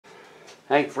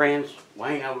Hey friends,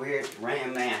 Wayne over here at the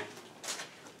Ram Man.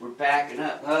 We're packing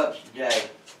up hubs today.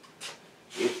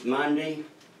 It's Monday,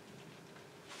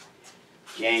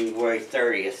 January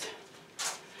 30th,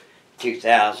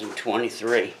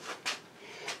 2023.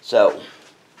 So,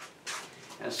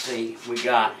 let's see, we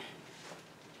got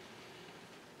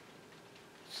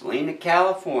Salina,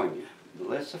 California,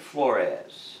 Melissa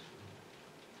Flores.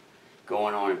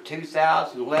 Going on a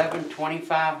 2011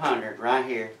 2500 right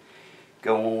here.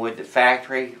 Going with the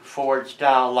factory Ford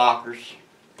style lockers.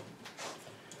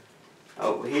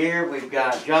 Over here we've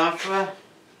got Joshua.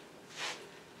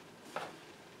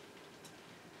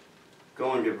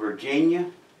 Going to Virginia.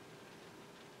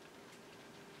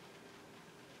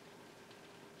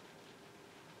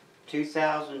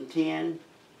 (2010)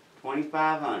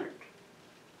 2500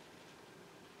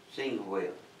 single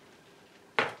wheel.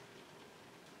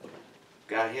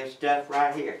 Got his stuff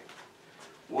right here.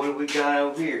 What do we got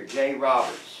over here? J.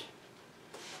 Roberts.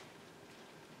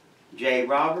 J.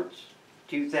 Roberts,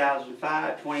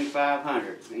 2005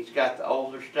 2500. He's got the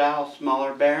older style,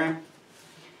 smaller bearing.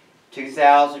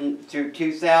 2000 through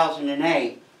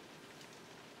 2008,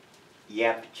 you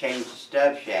have to change the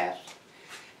stub shafts.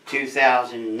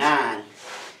 2009,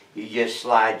 you just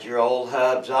slide your old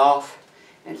hubs off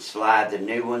and slide the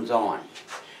new ones on.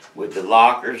 With the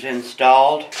lockers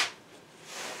installed,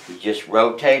 you just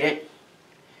rotate it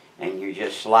and you're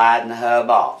just sliding the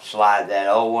hub off. Slide that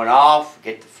old one off,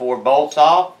 get the 4 bolts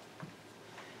off,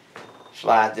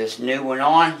 slide this new one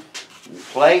on the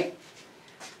plate,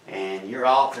 and you're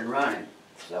off and running.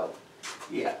 So,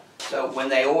 yeah. So when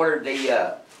they order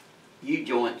the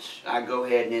U-joints, I go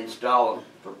ahead and install them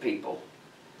for people.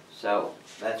 So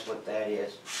that's what that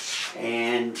is.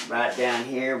 And right down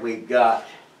here we've got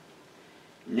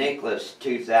Nicholas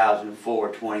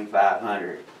 2004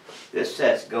 2500. This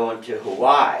set's going to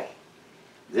Hawaii.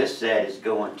 This set is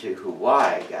going to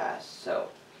Hawaii, guys. So,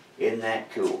 isn't that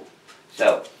cool?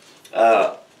 So,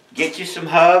 get you some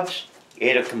hubs.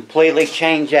 It'll completely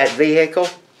change that vehicle.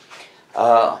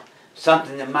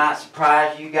 Something that might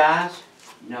surprise you guys.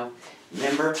 You know,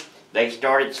 remember, they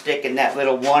started sticking that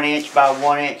little 1" by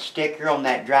 1" sticker on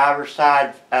that driver's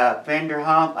side fender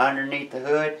hump underneath the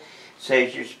hood.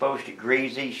 Says you're supposed to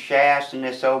grease these shafts and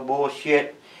this old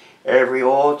bullshit every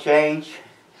oil change.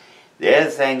 The other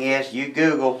thing is, you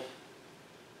Google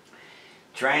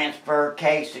transfer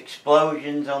case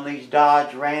explosions on these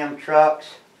Dodge Ram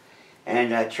trucks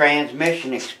and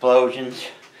transmission explosions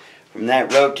from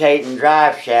that rotating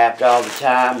drive shaft all the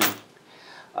time.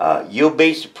 You'll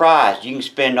be surprised. You can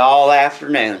spend all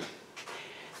afternoon,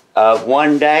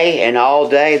 one day and all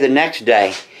day the next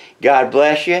day. God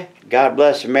bless you. God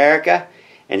bless America.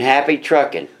 And happy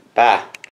trucking. Bye.